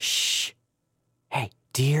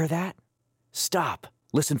Do you hear that? Stop.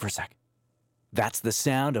 Listen for a sec. That's the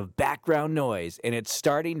sound of background noise, and it's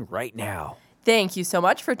starting right now. Thank you so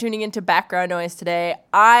much for tuning into Background Noise today.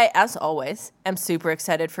 I, as always, am super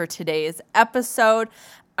excited for today's episode.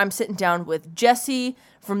 I'm sitting down with Jesse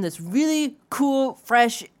from this really cool,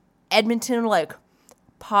 fresh Edmonton,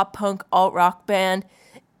 pop punk alt rock band.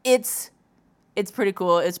 It's pretty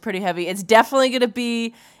cool. It's pretty heavy. It's definitely going to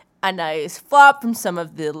be a nice flop from some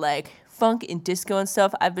of the funk and disco and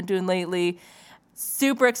stuff I've been doing lately.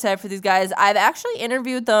 Super excited for these guys. I've actually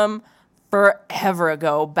interviewed them forever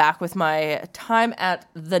ago, back with my time at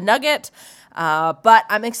The Nugget. But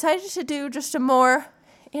I'm excited to do just a more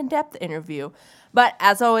in-depth interview. But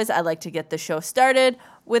as always, I'd like to get the show started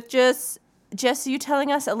with just Jesse, you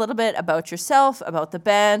telling us a little bit about yourself, about the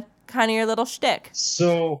band, kind of your little shtick.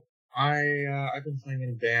 So I've been playing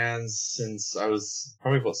in bands since I was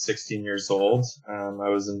probably about 16 years old. I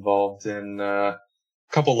was involved in a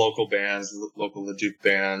couple local bands, local Leduc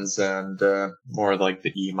bands, and more like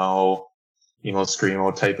the emo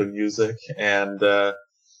screamo type of music. And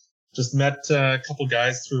just met a couple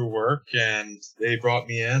guys through work, and they brought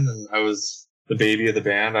me in, and I was the baby of the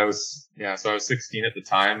band. I was 16 at the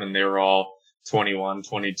time, and they were all 21,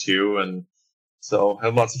 22, and so I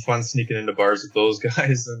had lots of fun sneaking into bars with those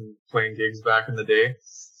guys and playing gigs back in the day.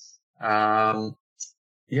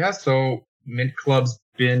 So Mint Club's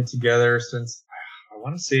been together since, I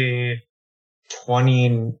want to say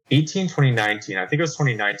 2018, 2019. I think it was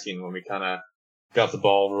 2019 when we kind of got the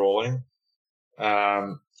ball rolling.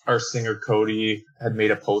 Our singer Cody had made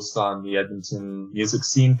a post on the Edmonton music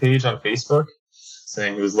scene page on Facebook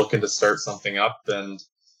saying he was looking to start something up, and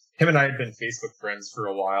him and I had been Facebook friends for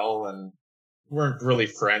a while and weren't really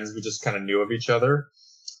friends. We just kind of knew of each other.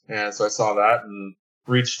 And so I saw that and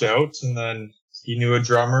reached out, and then he knew a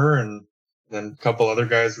drummer, and then a couple other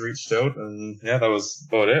guys reached out, and that was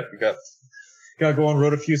about it. We got going,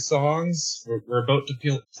 wrote a few songs. We're about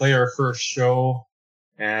to play our first show,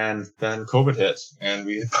 and then COVID hit, and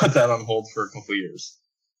we put that on hold for a couple of years.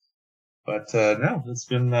 But no, it's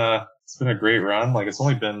been a great run. It's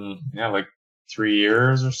only been 3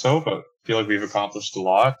 years or so, but I feel like we've accomplished a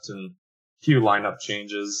lot and a few lineup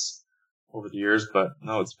changes over the years. But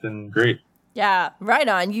no, it's been great. Yeah, right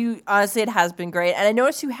on. Honestly, it has been great. And I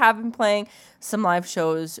noticed you have been playing some live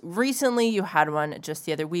shows recently. You had one just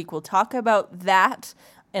the other week. We'll talk about that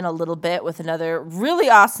in a little bit with another really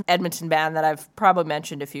awesome Edmonton band that I've probably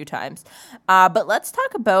mentioned a few times. But let's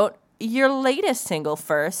talk about your latest single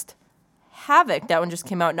first, Havoc. That one just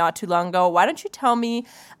came out not too long ago. Why don't you tell me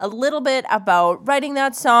a little bit about writing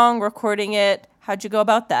that song, recording it? How'd you go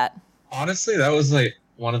about that? Honestly, that was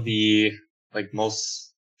one of the most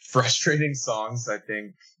frustrating songs I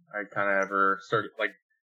think I kind of ever started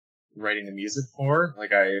writing the music for.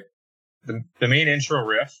 The main intro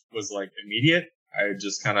riff was immediate. I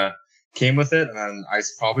just kind of came with it, and then I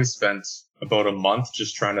probably spent about a month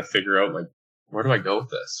just trying to figure out where do I go with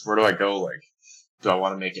this? Where do I go? Do I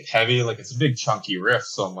want to make it heavy? It's a big chunky riff,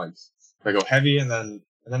 so I'm do I go heavy, and then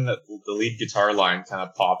the lead guitar line kind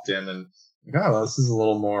of popped in, and this is a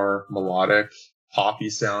little more melodic, poppy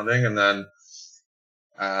sounding, and then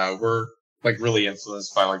we're really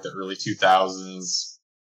influenced by the early 2000s,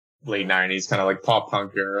 late 90s, kind of pop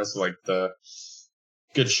punk era, so the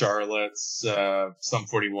Good Charlottes, Sum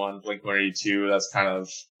 41, Blink-182. That's kind of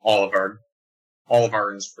all of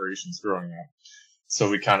our inspirations growing up. So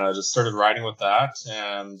we kind of just started writing with that,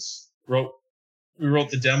 and we wrote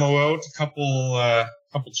the demo out a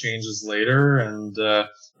couple changes later, and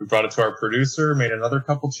we brought it to our producer, made another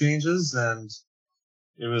couple changes, and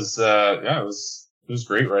it was it was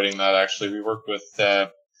great writing that. Actually, we worked with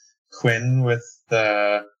Quinn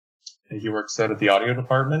he works out at the audio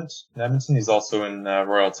department in Edmonton. He's also in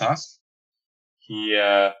Royal Tusk. He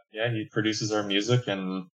produces our music,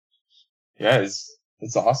 and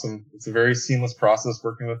it's awesome. It's a very seamless process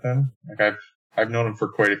working with him. I've known him for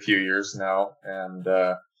quite a few years now, and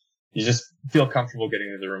you just feel comfortable getting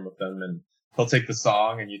into the room with him, and he'll take the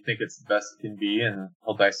song and you think it's the best it can be, and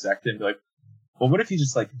he'll dissect it and be like, well, what if you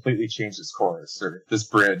just completely change this chorus or this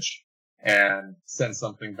bridge and send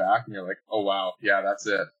something back, and you're like, oh wow, yeah, that's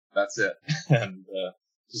it. And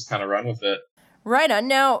just kind of run with it. Right on.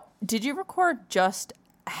 Now, did you record just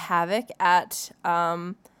Havoc at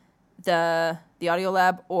the Audio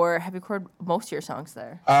Lab, or have you recorded most of your songs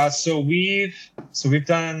there? So we've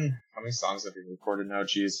done, how many songs have we recorded now?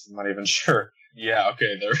 Geez, I'm not even sure. Yeah,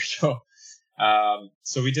 okay, there we go.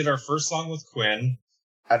 So we did our first song with Quinn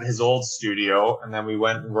at his old studio, and then we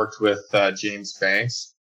went and worked with James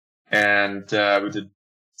Banks, and we did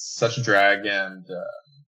Such a Drag and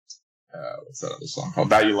what's that other song called?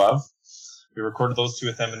 That You Love. we recorded those two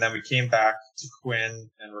with him, and then we came back to Quinn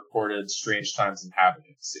and recorded Strange Times and Havoc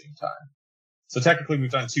at the same time. So technically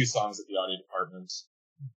we've done 2 songs at the audio department.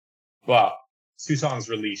 Well, 2 songs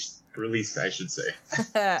released, I should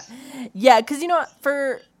say. Yeah, because,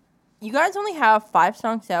 for you guys only have 5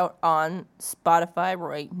 songs out on Spotify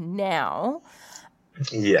right now.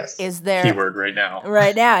 Yes. Is there... Keyword right now.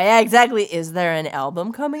 Right now, yeah, exactly. Is there an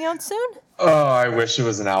album coming out soon? Oh, I wish it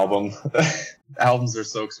was an album. Albums are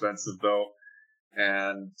so expensive, though.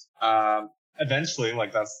 And eventually,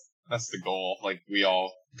 like, that's the goal. Like, we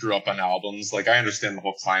all grew up on albums. Like, I understand the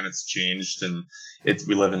whole climate's changed, and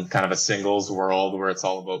we live in kind of a singles world where it's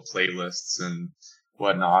all about playlists and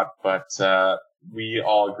whatnot. But we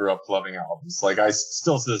all grew up loving albums. Like, I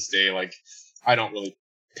still to this day, like, I don't really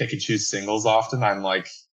pick and choose singles often. I'm like,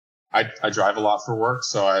 I drive a lot for work,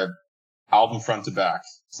 so I album front to back.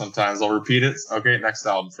 Sometimes I'll repeat it. Okay, next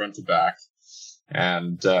album front to back.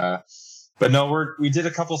 And but no, we did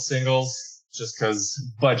a couple singles just because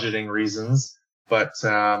budgeting reasons. But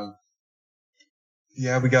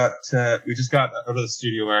yeah, we just got out of the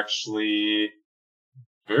studio actually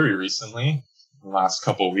very recently, in the last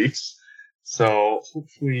couple of weeks. So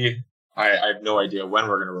hopefully, I have no idea when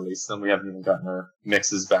we're going to release them. We haven't even gotten our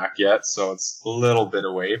mixes back yet, so it's a little bit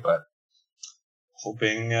away, but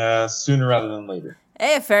hoping sooner rather than later.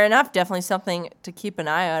 Hey, fair enough. Definitely something to keep an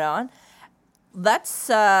eye out on.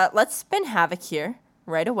 Let's spin Havoc here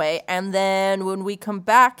right away, and then when we come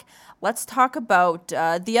back, let's talk about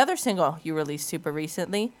the other single you released super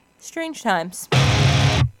recently, Strange Times.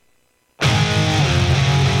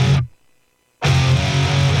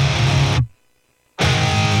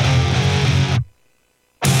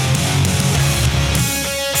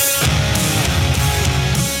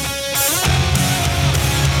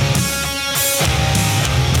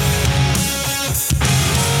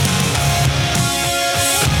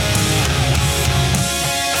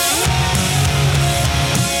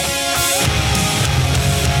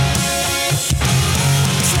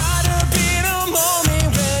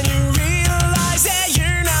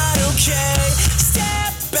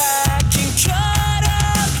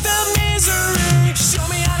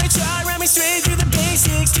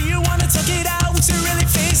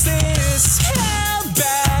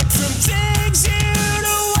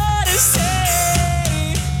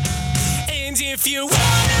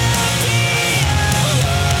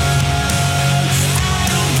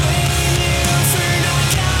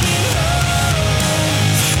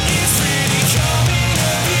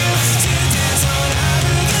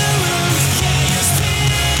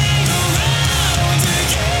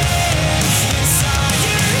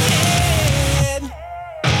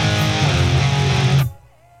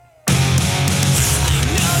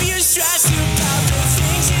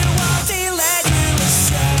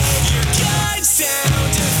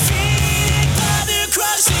 Sound defeated.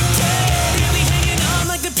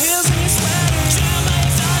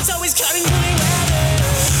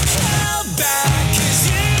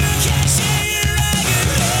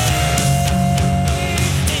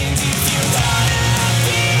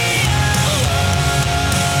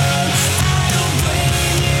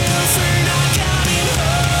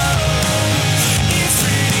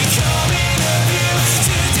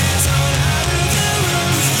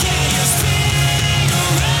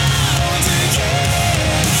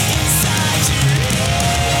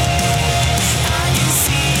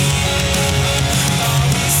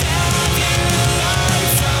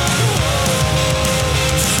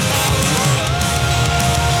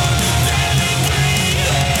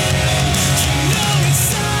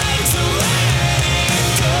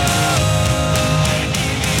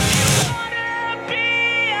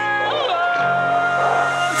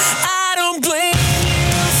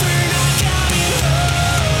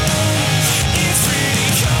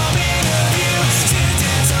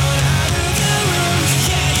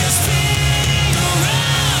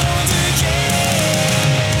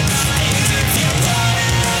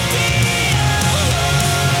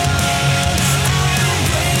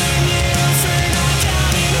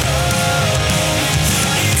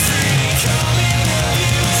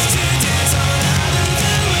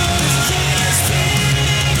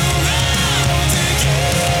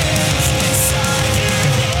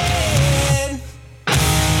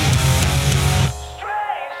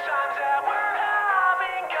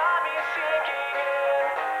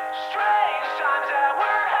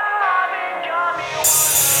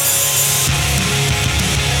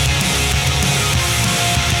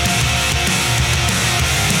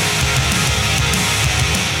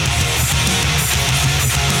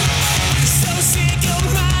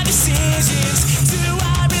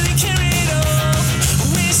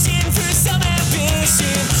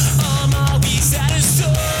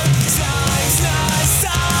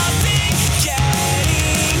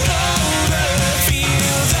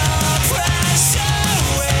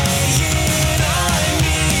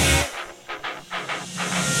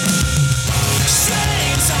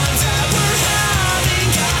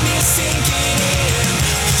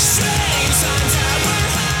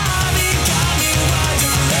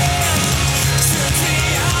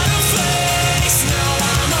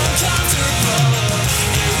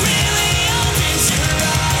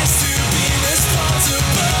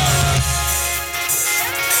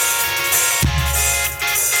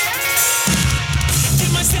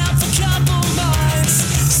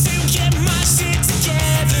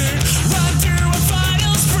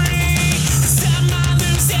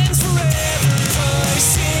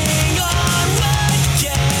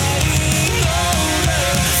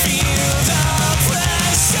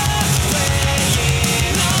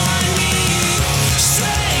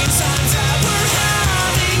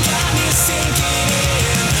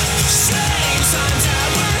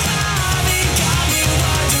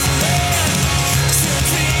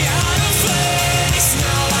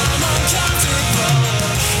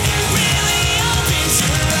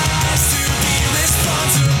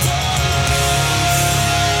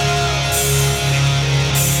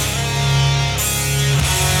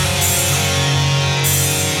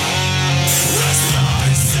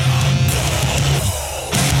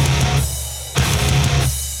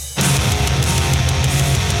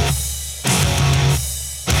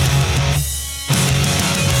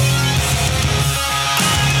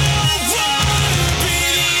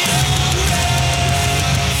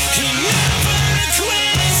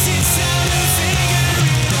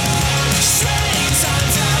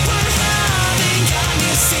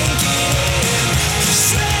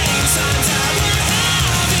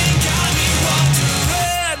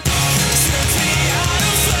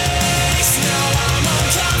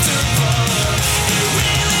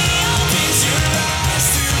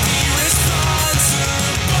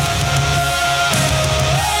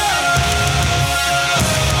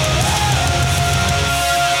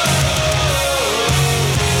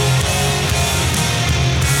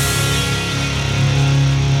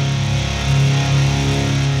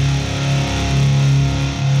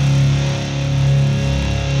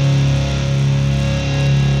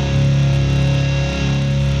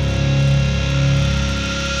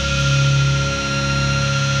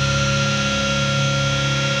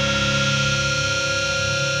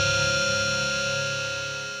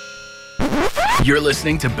 You're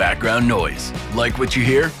listening to Background Noise. Like what you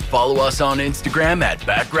hear? Follow us on Instagram at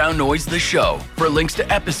Background Noise The Show for links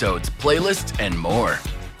to episodes, playlists, and more.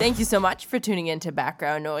 Thank you so much for tuning in to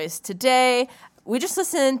Background Noise today. We just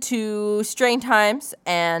listened to Strange Times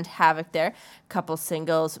and Havoc there, a couple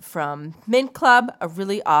singles from Mint Club, a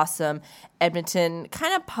really awesome Edmonton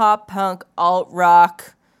kind of pop punk alt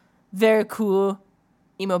rock, very cool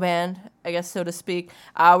emo band, I guess so to speak.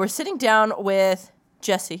 We're sitting down with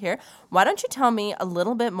Jesse here. Why don't you tell me a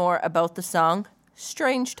little bit more about the song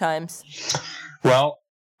Strange Times? Well,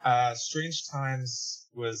 Strange Times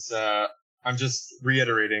was, I'm just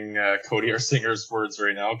reiterating Cody, our singer's words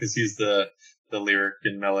right now, because he's the lyric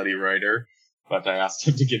and melody writer. But I asked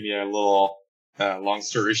him to give me a little long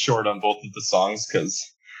story short on both of the songs, because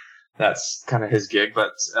that's kind of his gig.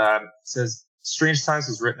 But it says, Strange Times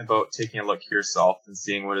was written about taking a look at yourself and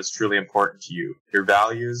seeing what is truly important to you, your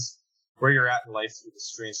values, where you're at in life through the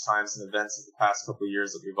strange times and events of the past couple of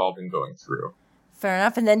years that we've all been going through. Fair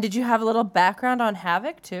enough. And then did you have a little background on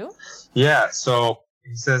Havoc too? Yeah, so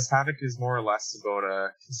he says Havoc is more or less about a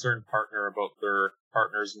concerned partner about their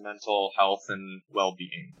partner's mental health and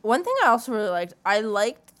well-being. One thing I also really liked, I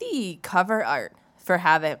liked the cover art for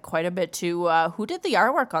Havoc quite a bit too. Who did the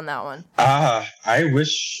artwork on that one? I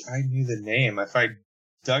wish I knew the name. If I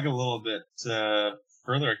dug a little bit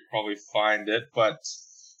further, I could probably find it, but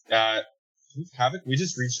Havoc, we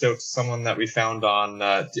just reached out to someone that we found on,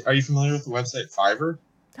 are you familiar with the website Fiverr?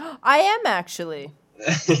 I am actually.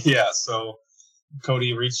 Yeah, so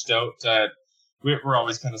Cody reached out. We're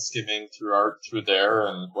always kind of skimming through art through there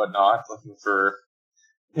and whatnot, looking for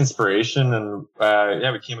inspiration. And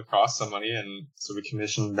we came across somebody, and so we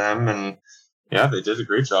commissioned them, and yeah, they did a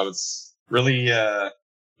great job. It's really,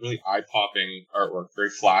 really eye-popping artwork, very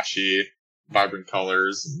flashy, vibrant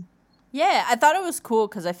colors. Yeah, I thought it was cool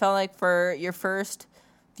because I felt like for your first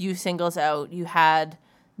few singles out, you had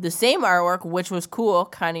the same artwork, which was cool,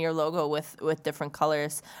 kind of your logo with different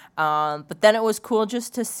colors. But then it was cool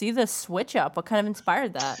just to see the switch up. What kind of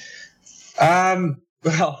inspired that?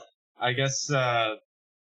 Well, I guess the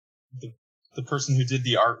person who did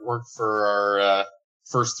the artwork for our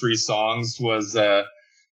first three songs was a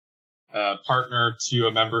partner to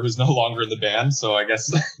a member who's no longer in the band, so I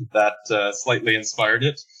guess that slightly inspired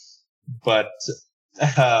it. But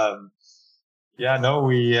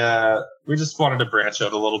we just wanted to branch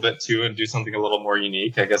out a little bit too and do something a little more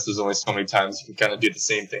unique. I guess there's only so many times you can kind of do the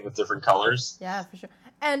same thing with different colors. Yeah, for sure.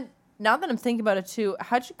 And now that I'm thinking about it too,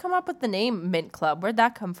 how'd you come up with the name Mint Club? Where'd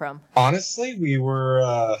that come from? Honestly, we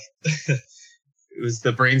were it was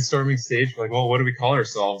the brainstorming stage. Like, well, what do we call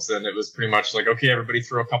ourselves? And it was pretty much like, okay, everybody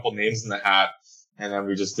throw a couple names in the hat, and then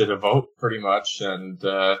we just did a vote pretty much. And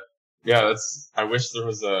I wish there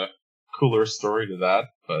was a cooler story to that,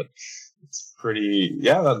 but it's pretty,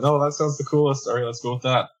 that sounds the coolest. All right, let's go with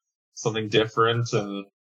that. Something different, and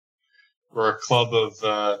we're a club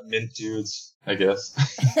of mint dudes, I guess.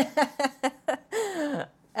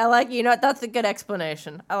 I like, that's a good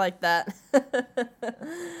explanation. I like that.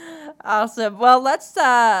 Awesome. Well, let's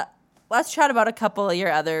chat about a couple of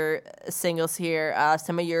your other singles here.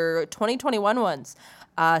 Some of your 2021 ones.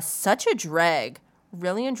 Such a Drag.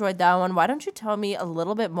 Really enjoyed that one. Why don't you tell me a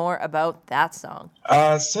little bit more about that song?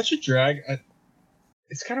 Such a Drag.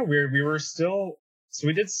 It's kind of weird.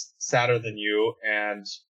 We did Sadder Than You, and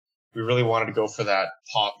we really wanted to go for that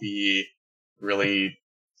poppy, really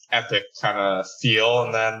epic kind of feel.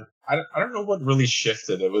 And then I don't know what really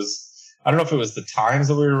shifted. I don't know if it was the times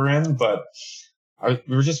that we were in, but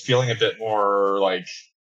we were just feeling a bit more like,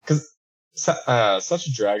 because Such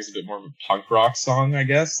a Drag is a bit more of a punk rock song, I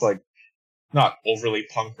guess. Like, not overly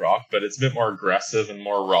punk rock, but it's a bit more aggressive and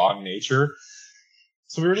more raw in nature.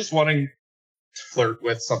 So we were just wanting to flirt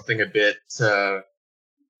with something a bit,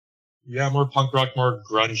 more punk rock, more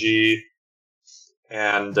grungy,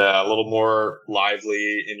 and a little more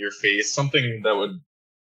lively in your face. Something that would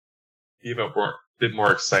be a bit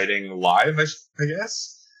more exciting live, I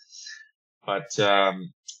guess. But I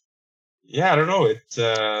don't know.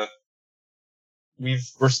 We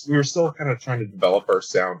were still kind of trying to develop our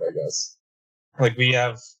sound, I guess. Like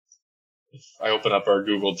if I open up our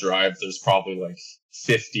Google Drive, there's probably like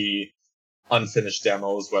 50 unfinished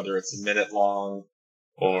demos, whether it's a minute long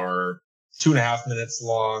or 2.5 minutes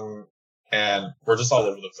long, and we're just all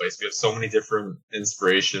over the place. We have so many different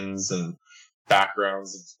inspirations and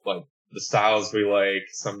backgrounds of like the styles we like.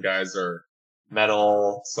 Some guys are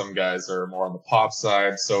metal, some guys are more on the pop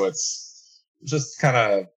side, so it's just kind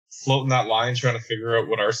of floating that line, trying to figure out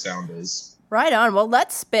what our sound is. Right on. Well,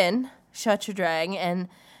 let's spin Such a Drag, and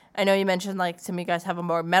I know you mentioned like some of you guys have a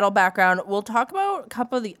more metal background. We'll talk about a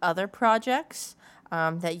couple of the other projects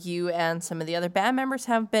that you and some of the other band members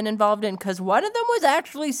have been involved in, because one of them was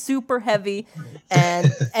actually super heavy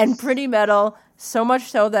and pretty metal, so much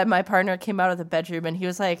so that my partner came out of the bedroom and he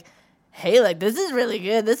was like, hey, like, this is really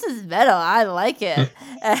good. This is metal. I like it.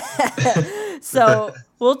 So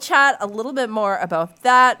we'll chat a little bit more about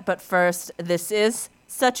that. But first, this is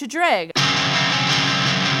Such a Drag.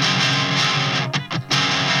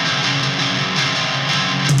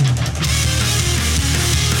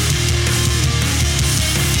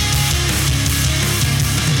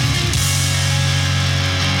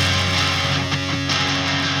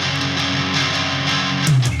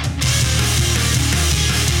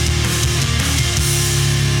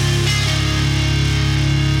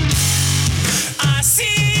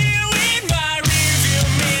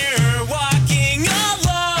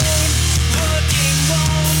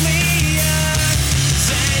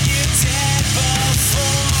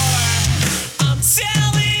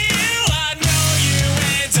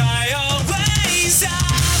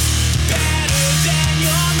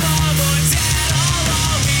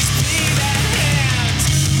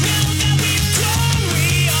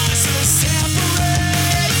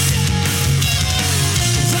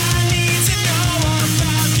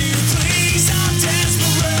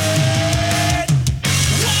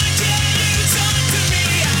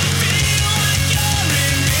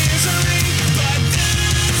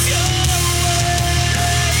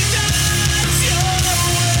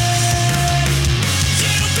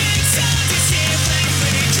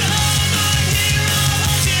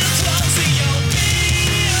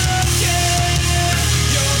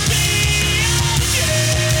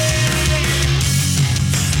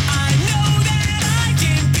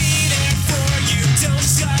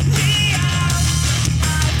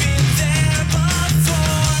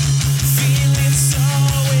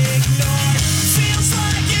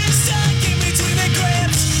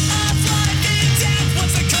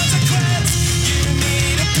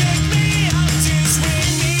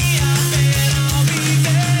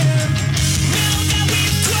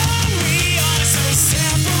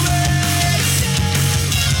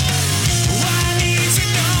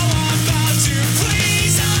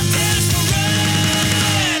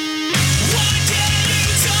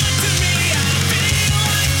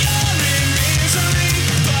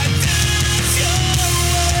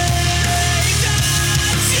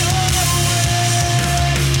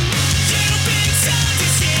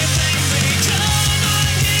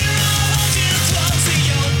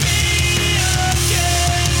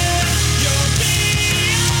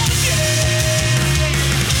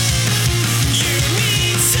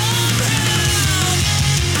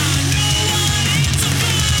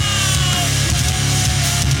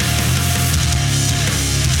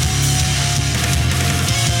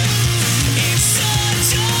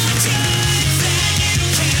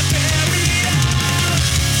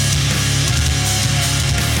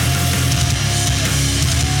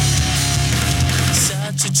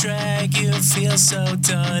 feel so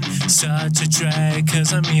done. Such a drag,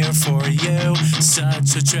 cause I'm here for you.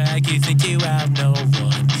 Such a drag, you think you have no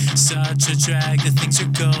one. Such a drag, the things you're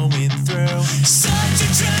going through. Such a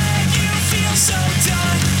drag, you feel so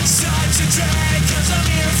done. Such a drag, cause I'm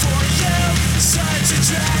here for you. Such a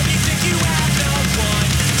drag, you think you have no one.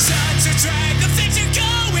 Such a drag, the things you're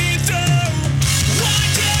going through. Why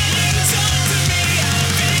can't you talk to me? I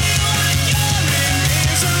feel like you're in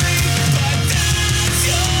misery, but that's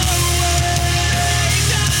your way.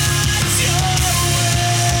 That's your way.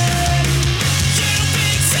 You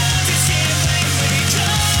big selfish kid lately.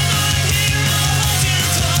 Come on here, I'll hold you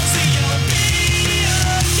close and you'll be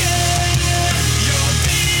okay. You'll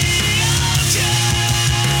be okay.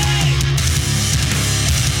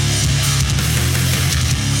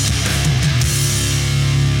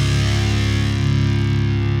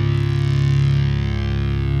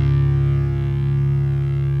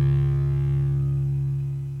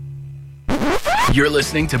 You're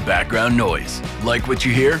listening to Background Noise. Like what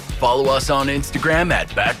you hear? Follow us on Instagram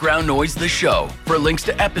at Background Noise The Show for links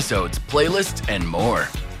to episodes, playlists, and more.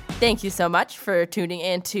 Thank you so much for tuning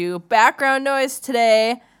into Background Noise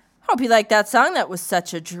today. Hope you liked that song. That was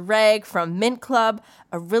Such a Drag from Mint Club,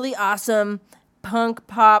 a really awesome punk,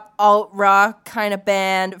 pop, alt-rock kind of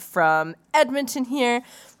band from Edmonton here.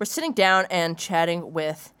 We're sitting down and chatting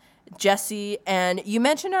with Jesse, and you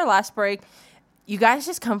mentioned our last break, you guys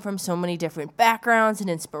just come from so many different backgrounds and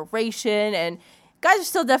inspiration, and guys are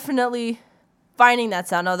still definitely finding that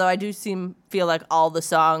sound, although I do feel like all the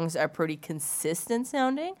songs are pretty consistent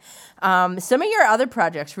sounding. Some of your other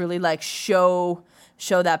projects really like show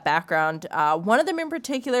show that background. One of them in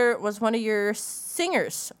particular was one of your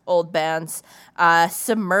singers' old bands,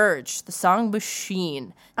 Submerge, the song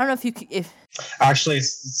Machine. I don't know if Actually,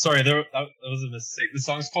 sorry, that was a mistake. The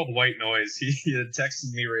song's called White Noise. He had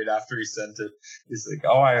texted me right after he sent it. He's like,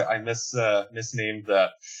 "Oh, I misnamed that."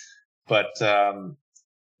 But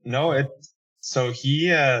no, So he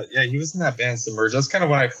was in that band Submerge. That's kind of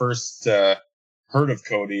when I first heard of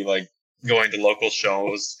Cody, like going to local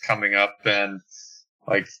shows, coming up, and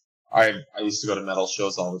like I used to go to metal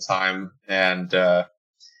shows all the time, and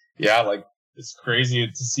like it's crazy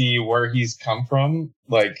to see where he's come from.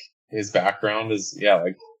 Like his background is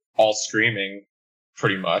like all screaming,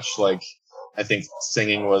 pretty much. Like I think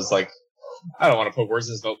singing was like, I don't want to put words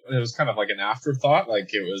in his mouth. It was kind of like an afterthought.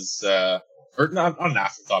 Like it was, or not an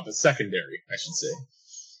afterthought, but secondary, I should say.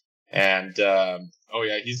 And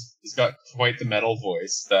he's got quite the metal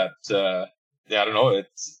voice. That I don't know.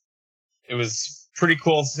 It was pretty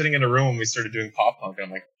cool sitting in a room when we started doing pop punk. And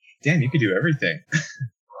I'm like, damn, you could do everything.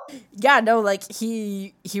 Yeah, no, like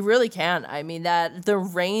he really can. I mean, that the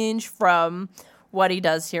range from what he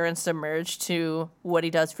does here in Submerge to what he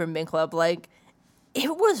does for Mint Club, like it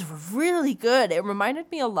was really good. It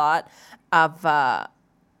reminded me a lot of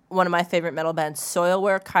one of my favorite metal bands,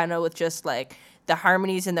 Soilwork, kind of with just like the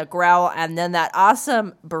harmonies and the growl, and then that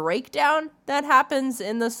awesome breakdown that happens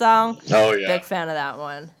in the song. Oh yeah, big fan of that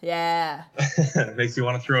one. Yeah, it makes you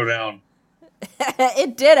want to throw down.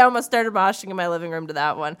 It did. I almost started moshing in my living room to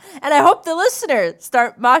that one. And I hope the listeners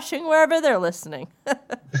start moshing wherever they're listening.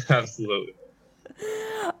 Absolutely.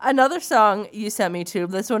 Another song you sent me to,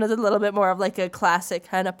 this one is a little bit more of like a classic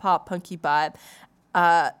kind of pop punky vibe.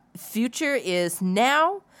 Future is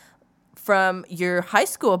Now, from your high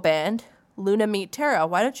school band, Luna Meet Terra.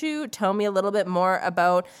 Why don't you tell me a little bit more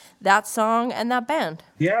about that song and that band?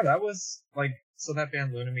 Yeah, that was like, so that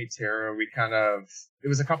band Luna Meet Terra, it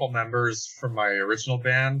was a couple members from my original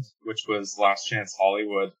band, which was Last Chance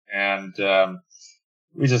Hollywood. And a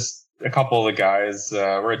couple of the guys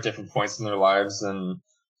were at different points in their lives and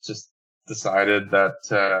just decided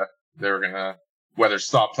that they were going to whether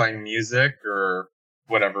stop playing music or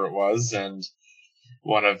whatever it was. And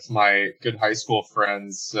one of my good high school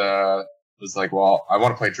friends was like, well, I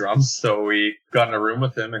want to play drums. So we got in a room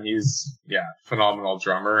with him, and he's, phenomenal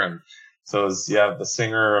drummer. And so it was, the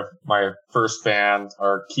singer of my first band,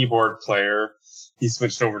 our keyboard player, he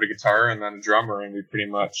switched over to guitar, and then drummer, and we pretty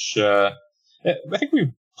much, I think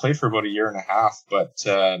we played for about a year and a half, but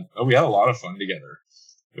we had a lot of fun together.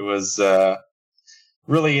 It was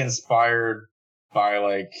really inspired by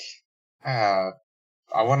like, I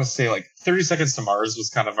want to say like 30 Seconds to Mars was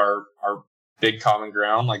kind of our big common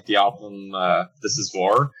ground, like the album This Is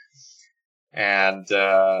War, and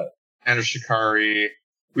Enter Shikari.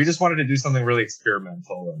 We just wanted to do something really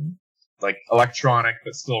experimental and like electronic,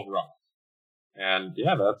 but still rock. And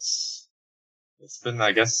it's been,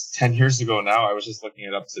 I guess, 10 years ago now. I was just looking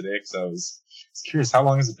it up today because I was curious, how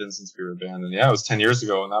long has it been since we were a band? And it was 10 years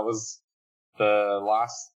ago, and that was the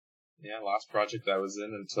last project I was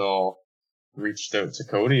in until I reached out to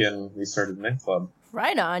Cody and we started Mint Club.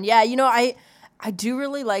 Right on. Yeah, I do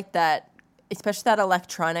really like that, especially that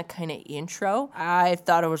electronic kind of intro. I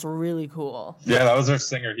thought it was really cool. Yeah, that was our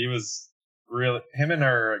singer. He was him and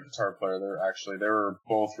our guitar player, they were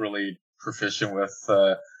both really proficient with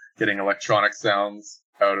getting electronic sounds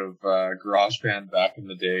out of GarageBand back in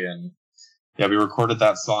the day. And we recorded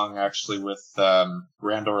that song actually with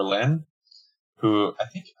Randor Lynn, who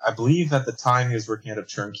I believe at the time he was working out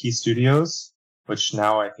of Turnkey Studios, which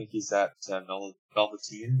now I think he's at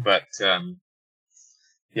Velveteen. But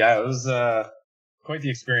it was quite the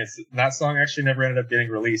experience. That song actually never ended up getting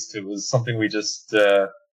released. It was something we just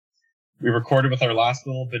we recorded with our last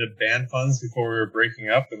little bit of band funds before we were breaking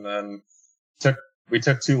up, and then we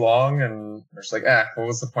took too long, and we're just like, what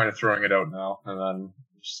was the point of throwing it out now? And then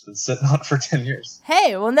we've just been sitting on it for 10 years.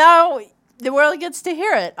 Hey, well, now the world gets to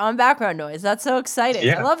hear it on Background Noise. That's so exciting.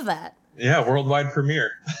 Yeah. I love that. Yeah, worldwide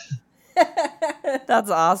premiere. That's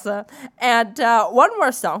awesome. And one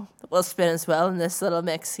more song will spin as well in this little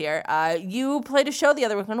mix here. You played a show the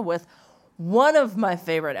other weekend with one of my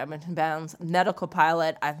favorite Edmonton bands, Medical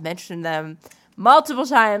Pilot. I've mentioned them multiple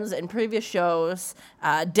times in previous shows.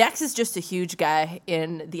 Dex is just a huge guy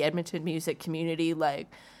in the Edmonton music community, like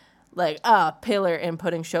pillar in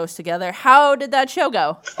putting shows together. How did that show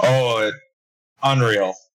go? Oh,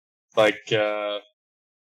 unreal. Like, we've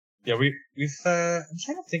I'm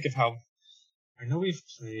trying to think of how, I know we've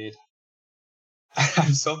played,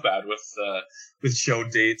 I'm so bad with show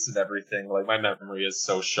dates and everything. Like, my memory is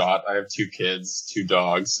so shot. I have 2 kids, 2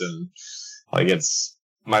 dogs, and like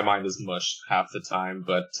my mind is mush half the time.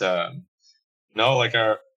 But no, like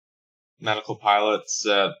our medical pilots,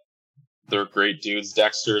 they're great dudes.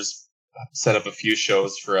 Dexter's set up a few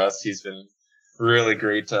shows for us. He's been really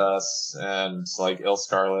great to us, and like Il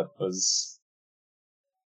Scarlet was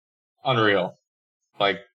unreal.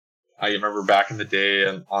 Like, I remember back in the day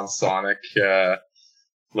and on Sonic,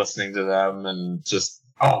 listening to them and just,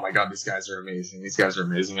 oh my god, these guys are amazing. These guys are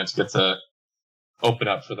amazing. And to get to open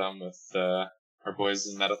up for them with our boys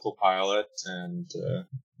in Medical Pilot, and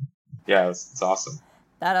yeah, it's awesome.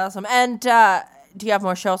 That's awesome. And do you have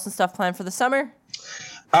more shows and stuff planned for the summer?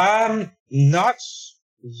 Not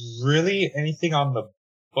really anything on the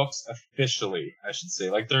books officially, I should say.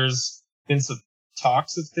 Like, there's been some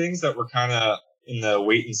talks of things that were kind of in the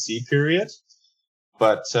wait and see period,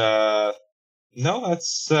 but no,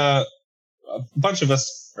 that's a bunch of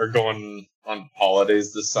us are going on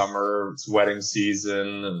holidays this summer. It's wedding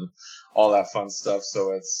season and all that fun stuff,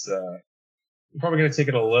 so it's we're probably going to take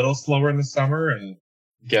it a little slower in the summer and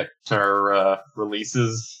get our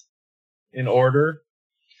releases in order,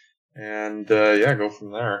 and yeah, go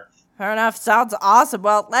from there. Fair enough. Sounds awesome.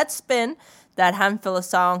 Well, let's spin that handful of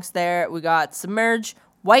songs there. We got Submerge,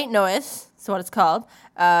 White Noise, that's what it's called,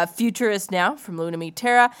 Future Is Now from Luna Meet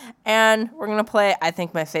Terra, and we're going to play, I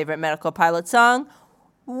think, my favorite Medical Pilot song,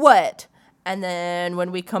 What? And then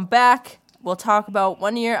when we come back, we'll talk about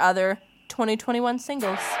one of your other 2021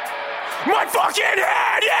 singles. My fucking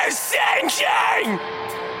head is sinking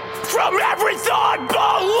from every thought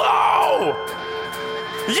below.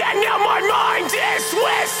 Yeah, now my mind is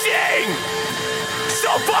twisting.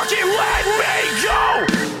 So fucking let me go.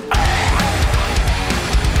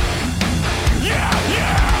 Yeah,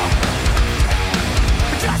 yeah.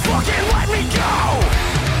 Just fucking let me go.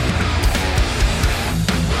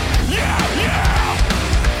 Yeah, yeah.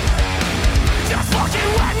 Just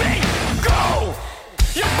fucking let me go.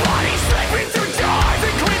 Your body's slipping through doors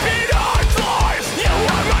and creeping on floors. You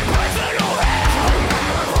are my personal hell.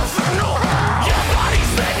 Your body's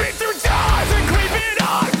slipping through doors and creeping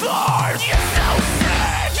on floors. You're so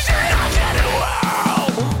sick, you're not getting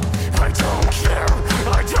well. I don't care,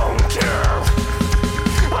 I don't care.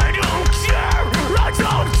 I don't care, I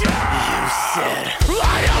don't care. You said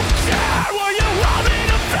I don't care. Well, you want me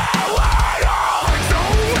to fail at all. I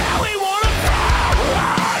don't really want to fail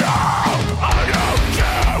at all. I don't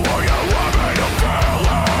care. Well, you want me to fail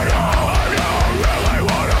at all. I don't really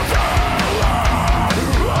want to fail at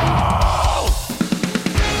all.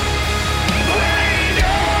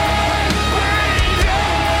 Bleeding,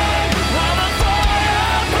 while the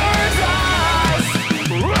fire burns us.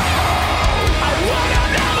 I would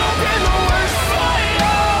have never been the worst for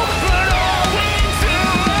you, but all we do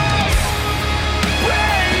is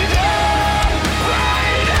bleeding,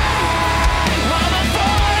 while the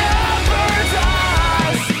fire burns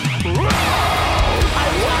us. I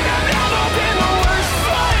would have never been the worst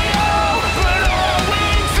for you, but all we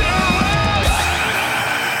do is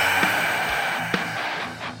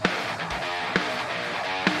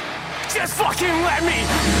just fucking let me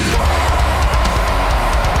go.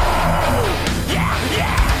 Yeah,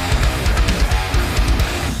 yeah.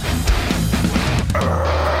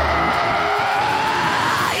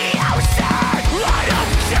 You said I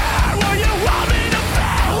don't care. Well, you want me to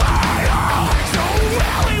fail at all. I don't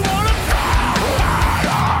really want to fail at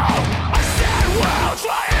all. I said, well,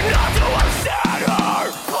 trying not to upset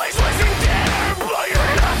her. Please listen, dear, but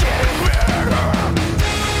you're not getting better.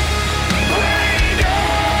 Bleeding,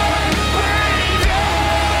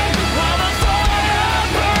 while the fire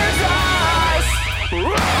burns us.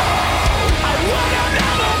 I would have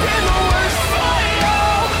never been the worst for you,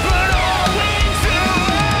 but all we do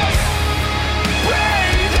is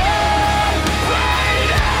bleeding,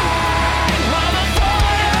 while the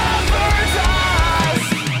fire burns us.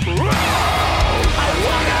 I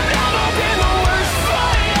would have never been the worst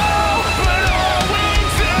for you, but all we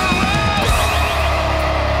do is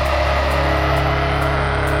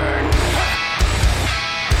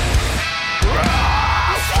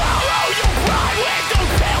swallow your pride with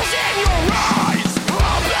those pills in your eyes.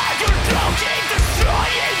 I'll back your down, keep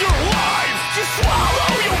destroying your life. Just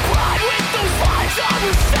swallow your pride with those lies on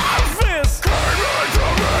the surface. Can't make a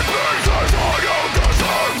man because I don't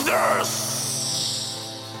deserve this.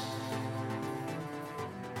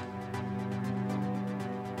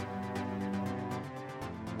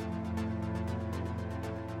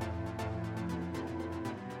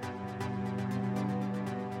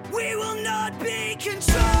 We will not be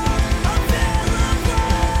controlled. A veil of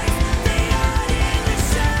lies. They hide in the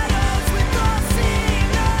shadows with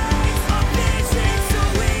all-seeing eyes. Our visions so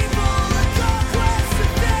evil, a conquest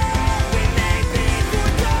of them. We may be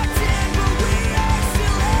forgotten, but we are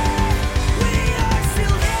still here. We are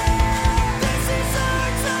still here. There's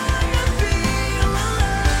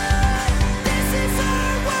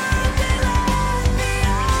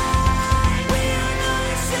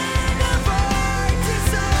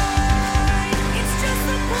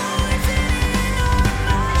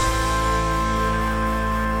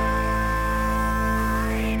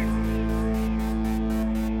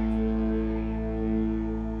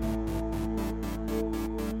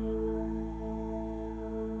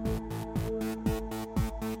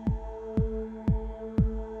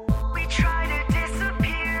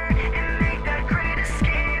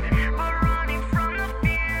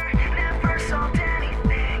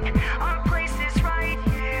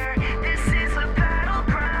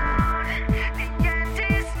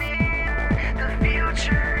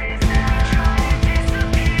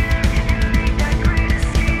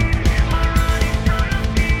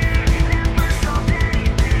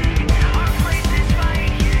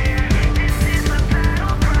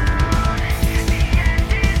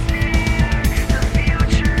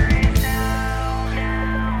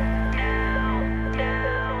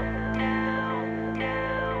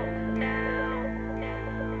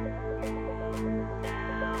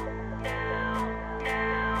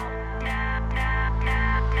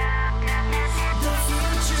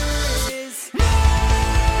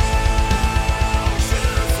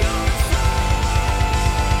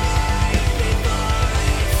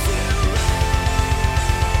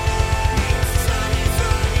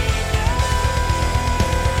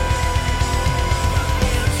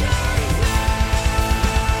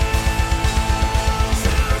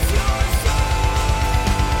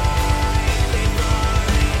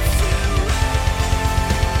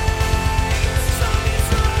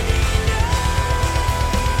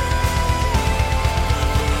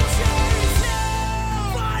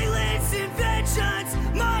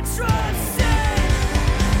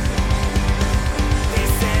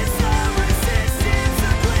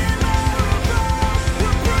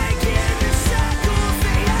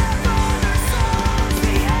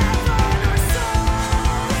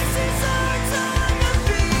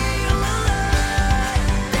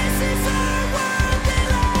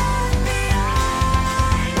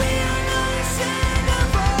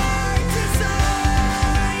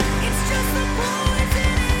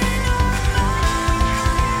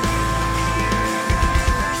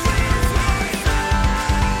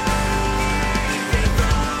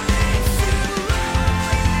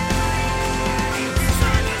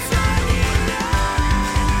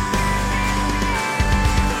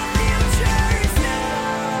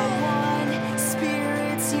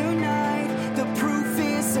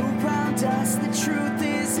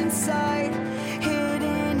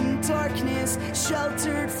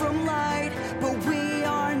sheltered from light, but we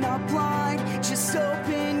are not blind. Just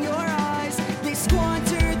open your eyes. They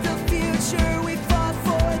squandered the future, we fought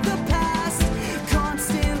for the past,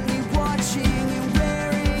 constantly watching and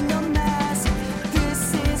wearing a mask.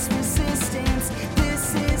 This is resistance,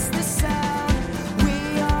 this is the sound.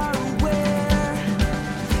 We are aware,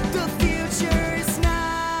 the future is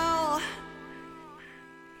now.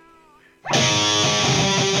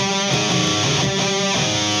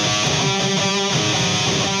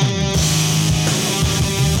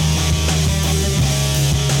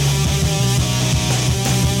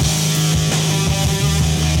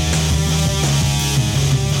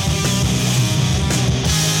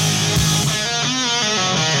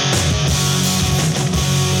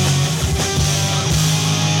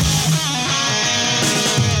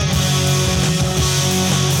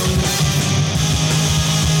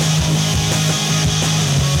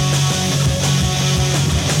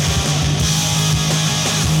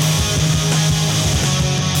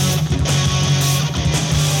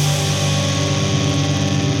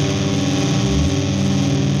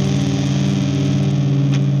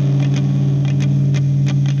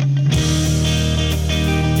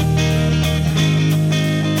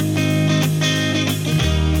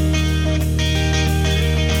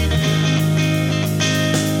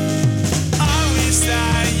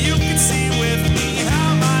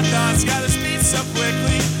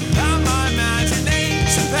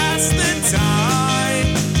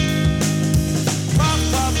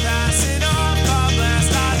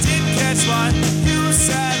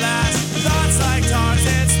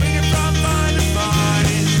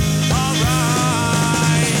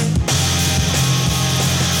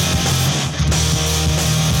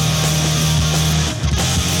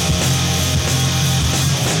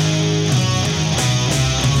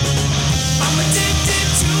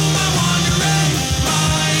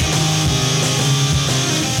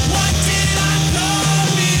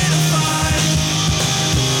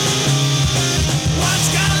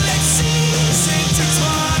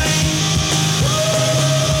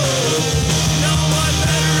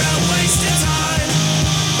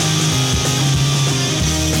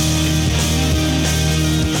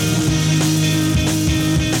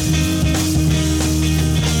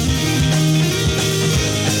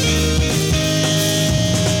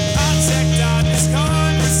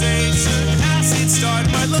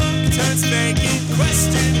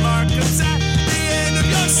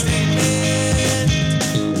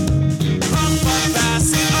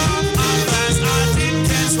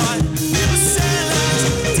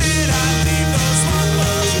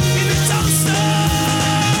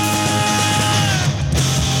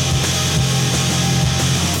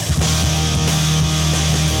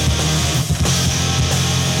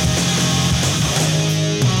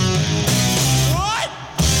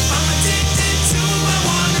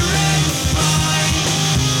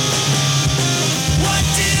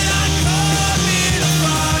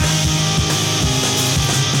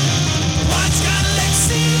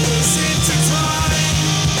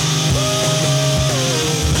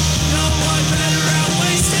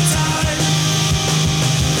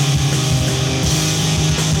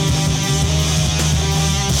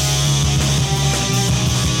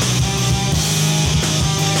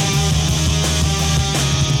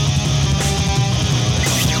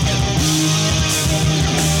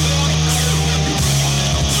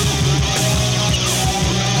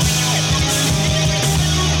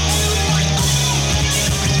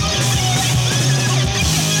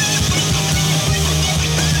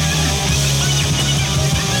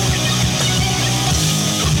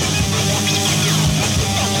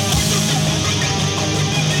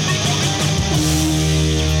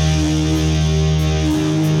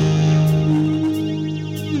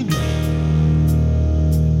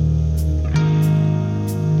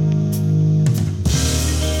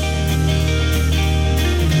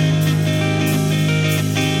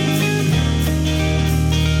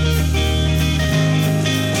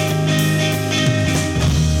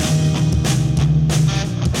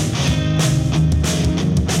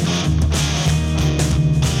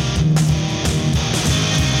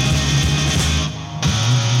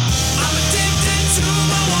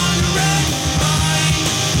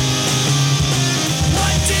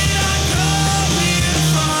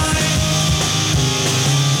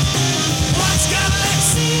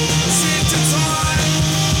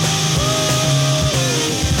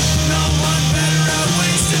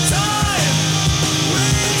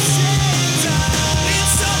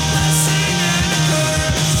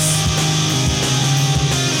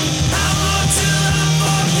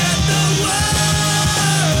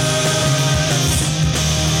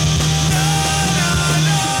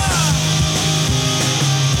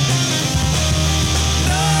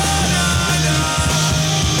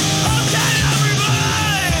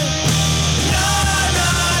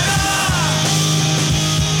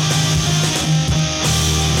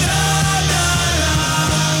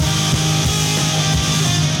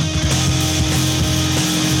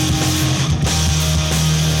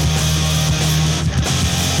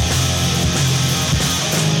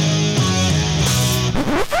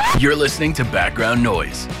 You're listening to Background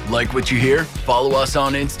Noise. Like what you hear? Follow us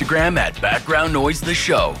on Instagram at Background Noise The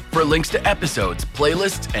Show for links to episodes,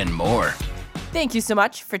 playlists, and more. Thank you so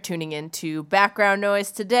much for tuning in to Background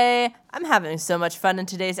Noise today. I'm having so much fun in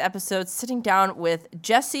today's episode sitting down with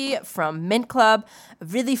Jesse from Mint Club, a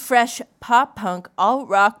really fresh pop-punk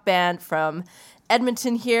alt-rock band from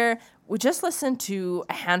Edmonton here. We just listened to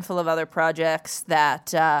a handful of other projects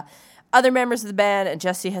that other members of the band and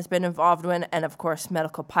Jesse has been involved in, and of course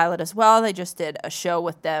Medical Pilot as well. They just did a show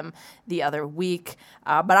with them the other week.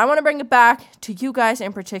 But I want to bring it back to you guys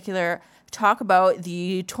in particular, talk about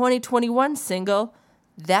the 2021 single,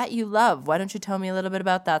 That You Love. Why don't you tell me a little bit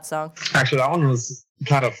about that song? Actually, that one was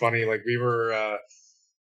kind of funny. Like, we were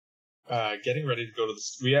getting ready to go to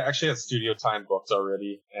we actually had studio time booked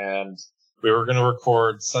already, and we were going to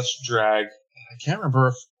record Such Drag. I can't remember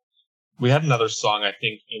if we had another song, I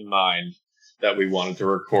think, in mind that we wanted to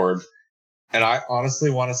record. And I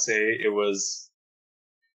honestly want to say it was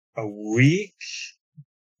a week.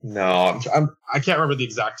 No, I can't remember the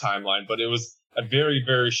exact timeline, but it was a very,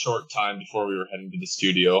 very short time before we were heading to the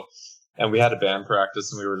studio. And we had a band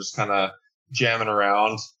practice, and we were just kind of jamming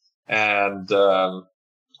around. And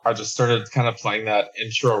I just started kind of playing that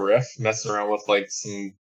intro riff, messing around with like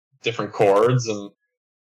some different chords. And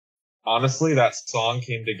honestly, that song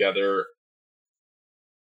came together,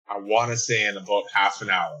 I want to say, in about half an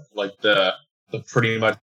hour. Like the pretty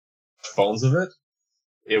much bones of it.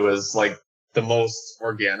 It was like the most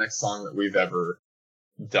organic song that we've ever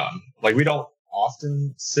done. Like, we don't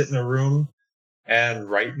often sit in a room and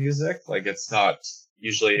write music. Like, it's not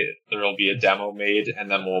usually, there'll be a demo made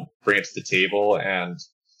and then we'll bring it to the table and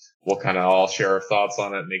we'll kind of all share our thoughts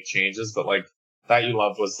on it, make changes. But like, That You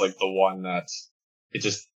Love was like the one that it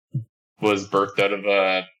just was birthed out of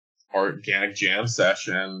a organic jam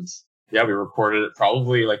session. And yeah, we recorded it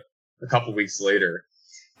probably like a couple weeks later.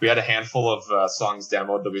 We had a handful of songs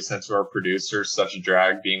demoed that we sent to our producer, Such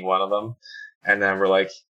Drag being one of them. And then we're like,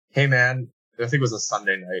 hey man, I think it was a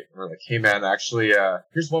Sunday night. We're like, hey man, actually,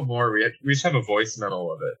 here's one more. We just have a voice memo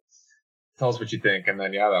of it. Tell us what you think. And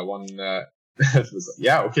then, yeah, that one, was like,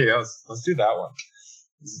 yeah, okay, let's do that one.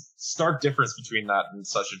 Stark difference between that and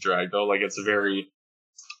Such a Drag, though. Like, it's a very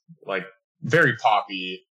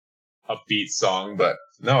poppy, upbeat song. But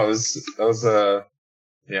no, that was a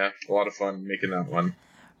lot of fun making that one.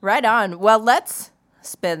 Right on. Well, let's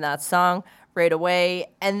spin that song right away.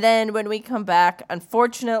 And then when we come back,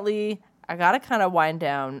 unfortunately, I got to kind of wind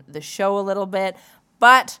down the show a little bit.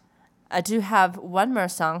 But I do have one more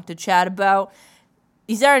song to chat about.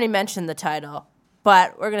 He's already mentioned the title,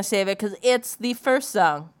 but we're going to save it because it's the first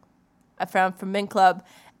song I found from Mint Club.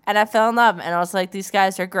 And I fell in love. And I was like, these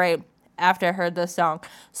guys are great after I heard this song.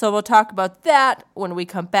 So we'll talk about that when we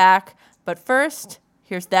come back. But first,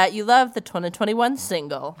 here's That You Love, the 2021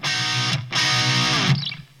 single.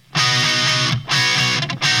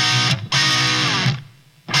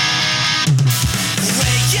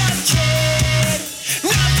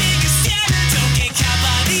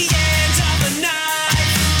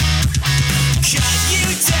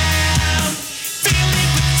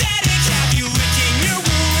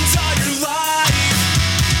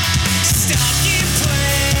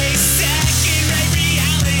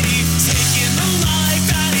 Reality, taking the life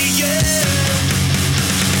out of you.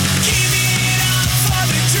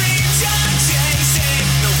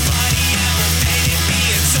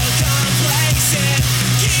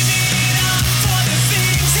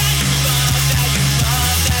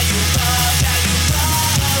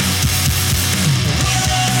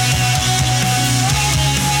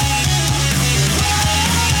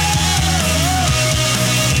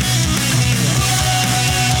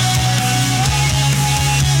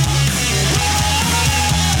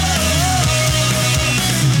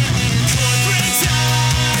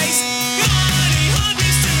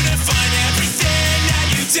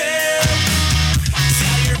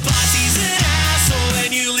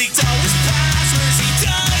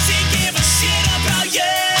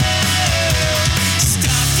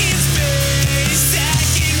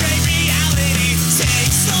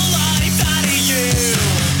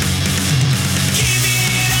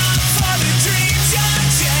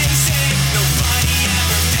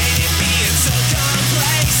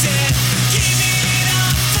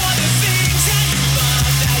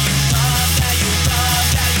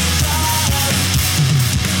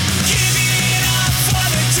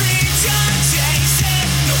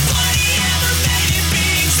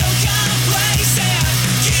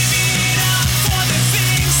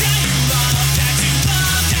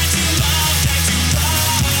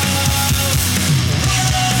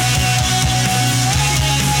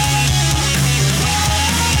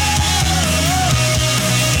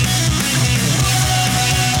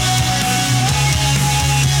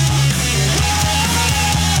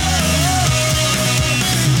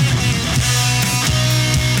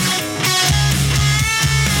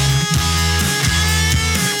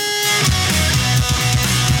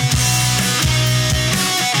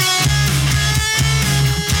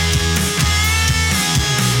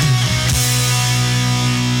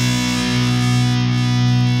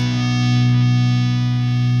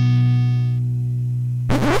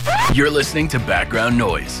 You're listening to Background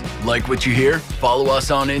Noise. Like what you hear? Follow us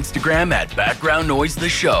on Instagram at Background Noise The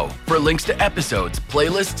Show for links to episodes,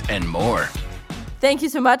 playlists, and more. Thank you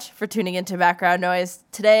so much for tuning into Background Noise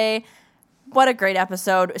today. What a great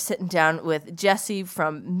episode. Sitting down with Jesse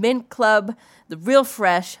from Mint Club, the real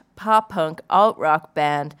fresh pop-punk alt-rock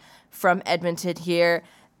band from Edmonton here.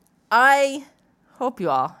 I hope you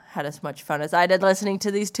all had as much fun as I did listening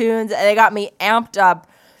to these tunes. They got me amped up,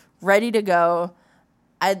 ready to go.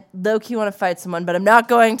 I low-key want to fight someone, but I'm not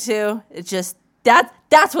going to. It's just,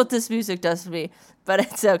 that's what this music does to me. But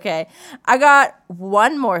it's okay. I got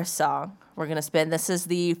one more song we're going to spin. This is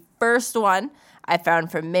the first one I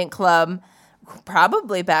found from Mint Club,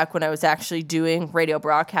 probably back when I was actually doing radio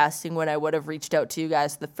broadcasting, when I would have reached out to you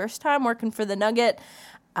guys the first time working for The Nugget.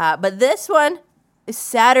 But this one is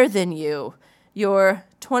Sadder Than You, your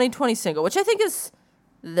 2020 single, which I think is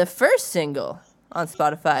the first single on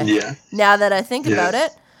Spotify. Yeah. Now that I think about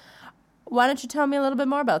it, why don't you tell me a little bit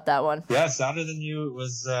more about that one? Yeah, Sadder Than You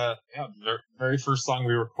was the very first song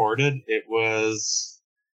we recorded. It was,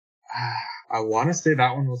 I want to say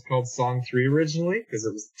that one was called Song 3 originally, because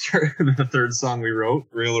it was the third song we wrote,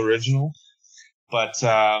 real original. But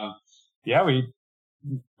yeah, we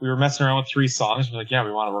were messing around with 3 songs. We're like, yeah,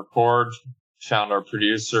 we want to record. Found our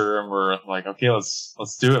producer, and we're like, okay,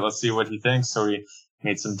 let's do it. Let's see what he thinks. So we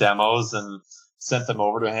made some demos and sent them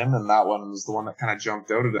over to him, and that one was the one that kind of jumped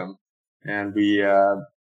out at him. And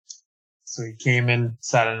so he came in,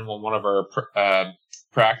 sat in on one of our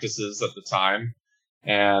practices at the time,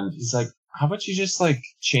 and he's like, how about you just like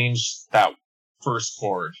change that first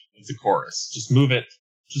chord of the chorus? Just move it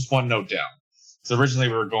just one note down. So originally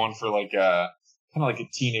we were going for like a kind of like a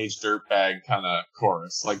teenage dirtbag kind of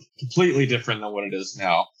chorus, like completely different than what it is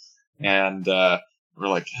now. And we're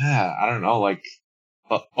like, I don't know, like,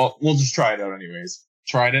 we'll just try it out anyways.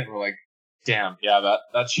 Tried it, and we're like, damn, yeah,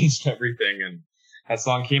 that changed everything. And that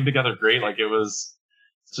song came together great. Like, it was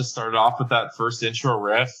just started off with that first intro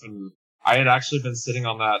riff, and I had actually been sitting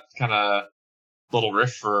on that kind of little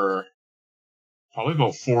riff for probably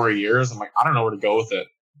about 4 years. I'm like, I don't know where to go with it.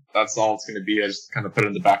 That's all it's going to be. I just kind of put it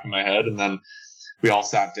in the back of my head, and then we all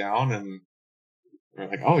sat down and we're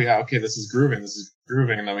like, oh yeah, okay, this is grooving.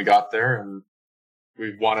 And then we got there, and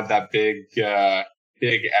we wanted that big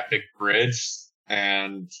epic bridge.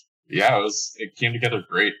 And yeah, it came together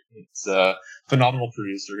great. It's a phenomenal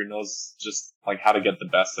producer who knows just like how to get the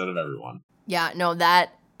best out of everyone. Yeah, no,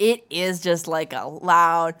 it is just like a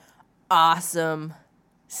loud, awesome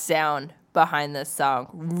sound behind this song.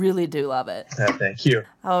 Really do love it. Yeah, thank you.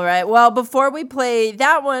 All right. Well, before we play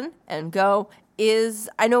that one and go,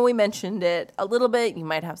 I know we mentioned it a little bit. You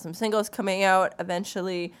might have some singles coming out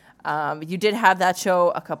eventually. You did have that show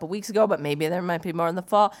a couple weeks ago, but maybe there might be more in the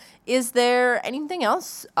fall. Is there anything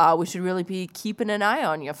else we should really be keeping an eye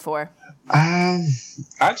on you for?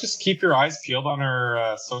 I'd just keep your eyes peeled on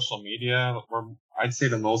our social media. I'd say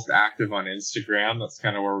the most active on Instagram. That's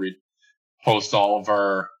kind of where we post all of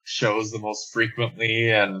our shows the most frequently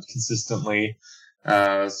and consistently.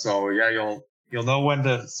 So yeah, you'll know when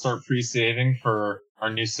to start pre-saving for our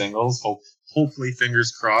new singles. Hopefully,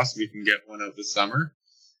 fingers crossed, we can get one out this summer.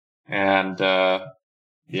 And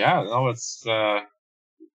it's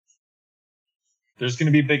there's going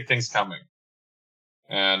to be big things coming.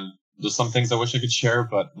 And there's some things I wish I could share,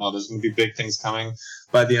 but no, there's going to be big things coming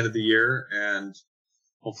by the end of the year, and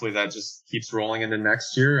hopefully that just keeps rolling into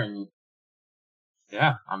next year. And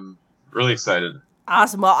yeah, I'm really excited.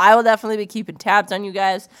 Awesome. Well, I will definitely be keeping tabs on you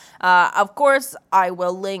guys. Of course, I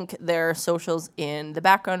will link their socials in the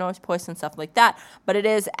background noise posts and stuff like that. But it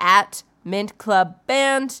is at Mint Club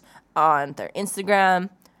Band on their Instagram.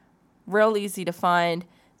 Real easy to find.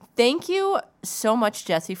 Thank you so much,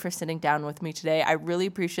 Jesse, for sitting down with me today. I really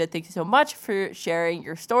appreciate it. Thank you so much for sharing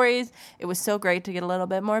your stories. It was so great to get a little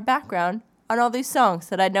bit more background on all these songs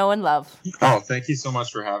that I know and love. Oh, thank you so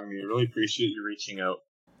much for having me. I really appreciate you reaching out.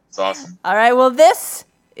 It's awesome. All right, well, this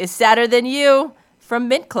is Sadder Than You from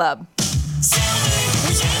Mint Club.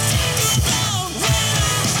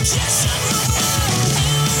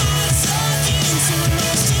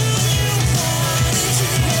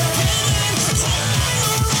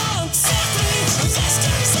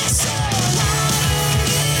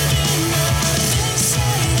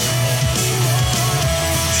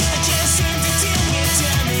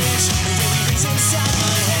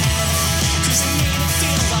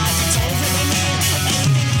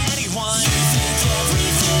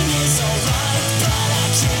 Everything is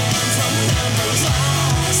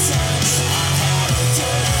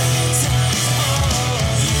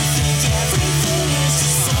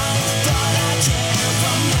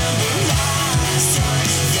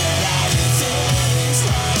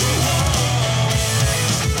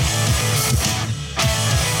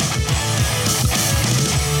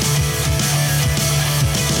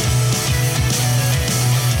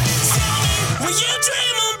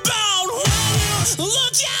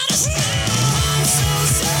Look at us now. I'm so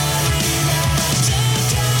sorry that I can't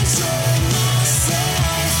control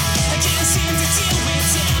myself. I can't seem to deal with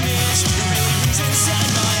damage. It really rings inside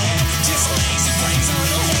my head. Just lazy brains a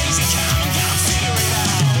little hazy. Come on, gotta figure it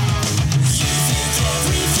out. You think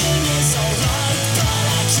everything is alright, but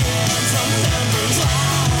I can't remember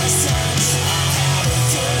last time I had a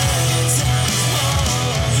good time.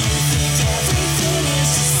 Oh, you think everything is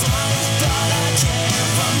just fine, but I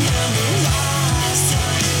can't remember last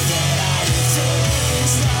time that I did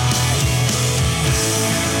things right.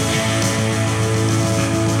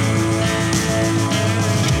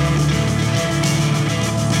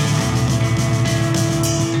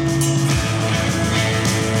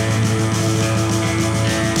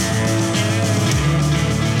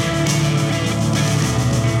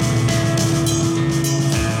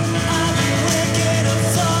 I've been wicked of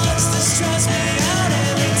thoughts that stress me out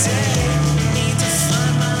every day. Need to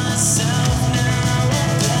find myself now a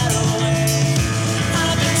better way.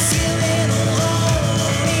 I've been feeling alone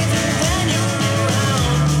even when you're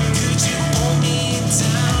around. Could you hold me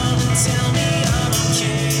down and tell me I'm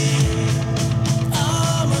okay?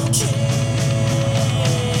 I'm okay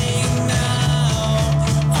now.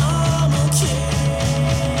 I'm okay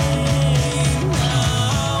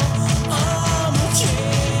now. I'm okay.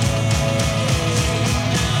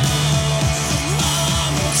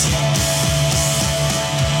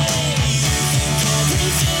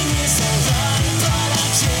 Everything is alright, but I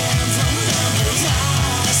can't remember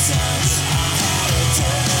last time I had a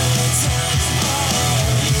good time.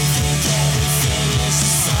 Oh, you think everything is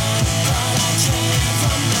just fine, but I can't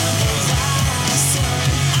remember last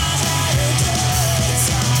time I had a good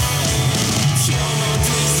time. Come on,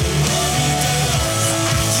 please don't let me go.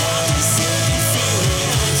 I got this sinking feeling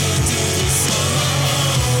I can't do this on my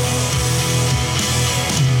own.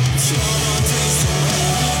 Come on, please don't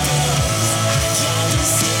let me go. I got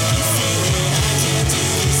this sinking feeling I can't do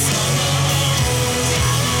this on my own.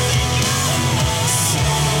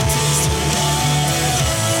 Come on, please don't let me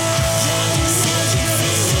go. Got this sinking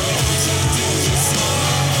feeling I can't do this on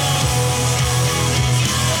my own.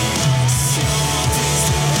 Come on, please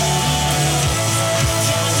don't let me go.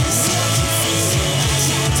 Got this sinking feeling I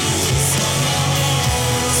can't do this on my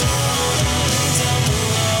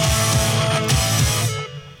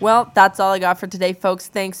Well, that's all I got for today, folks.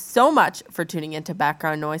 Thanks so much for tuning into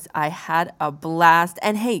Background Noise. I had a blast.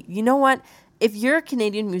 And hey, you know what? If you're a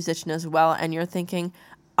Canadian musician as well and you're thinking,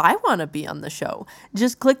 I want to be on the show,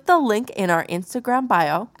 just click the link in our Instagram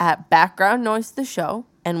bio at Background Noise the Show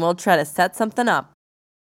and we'll try to set something up.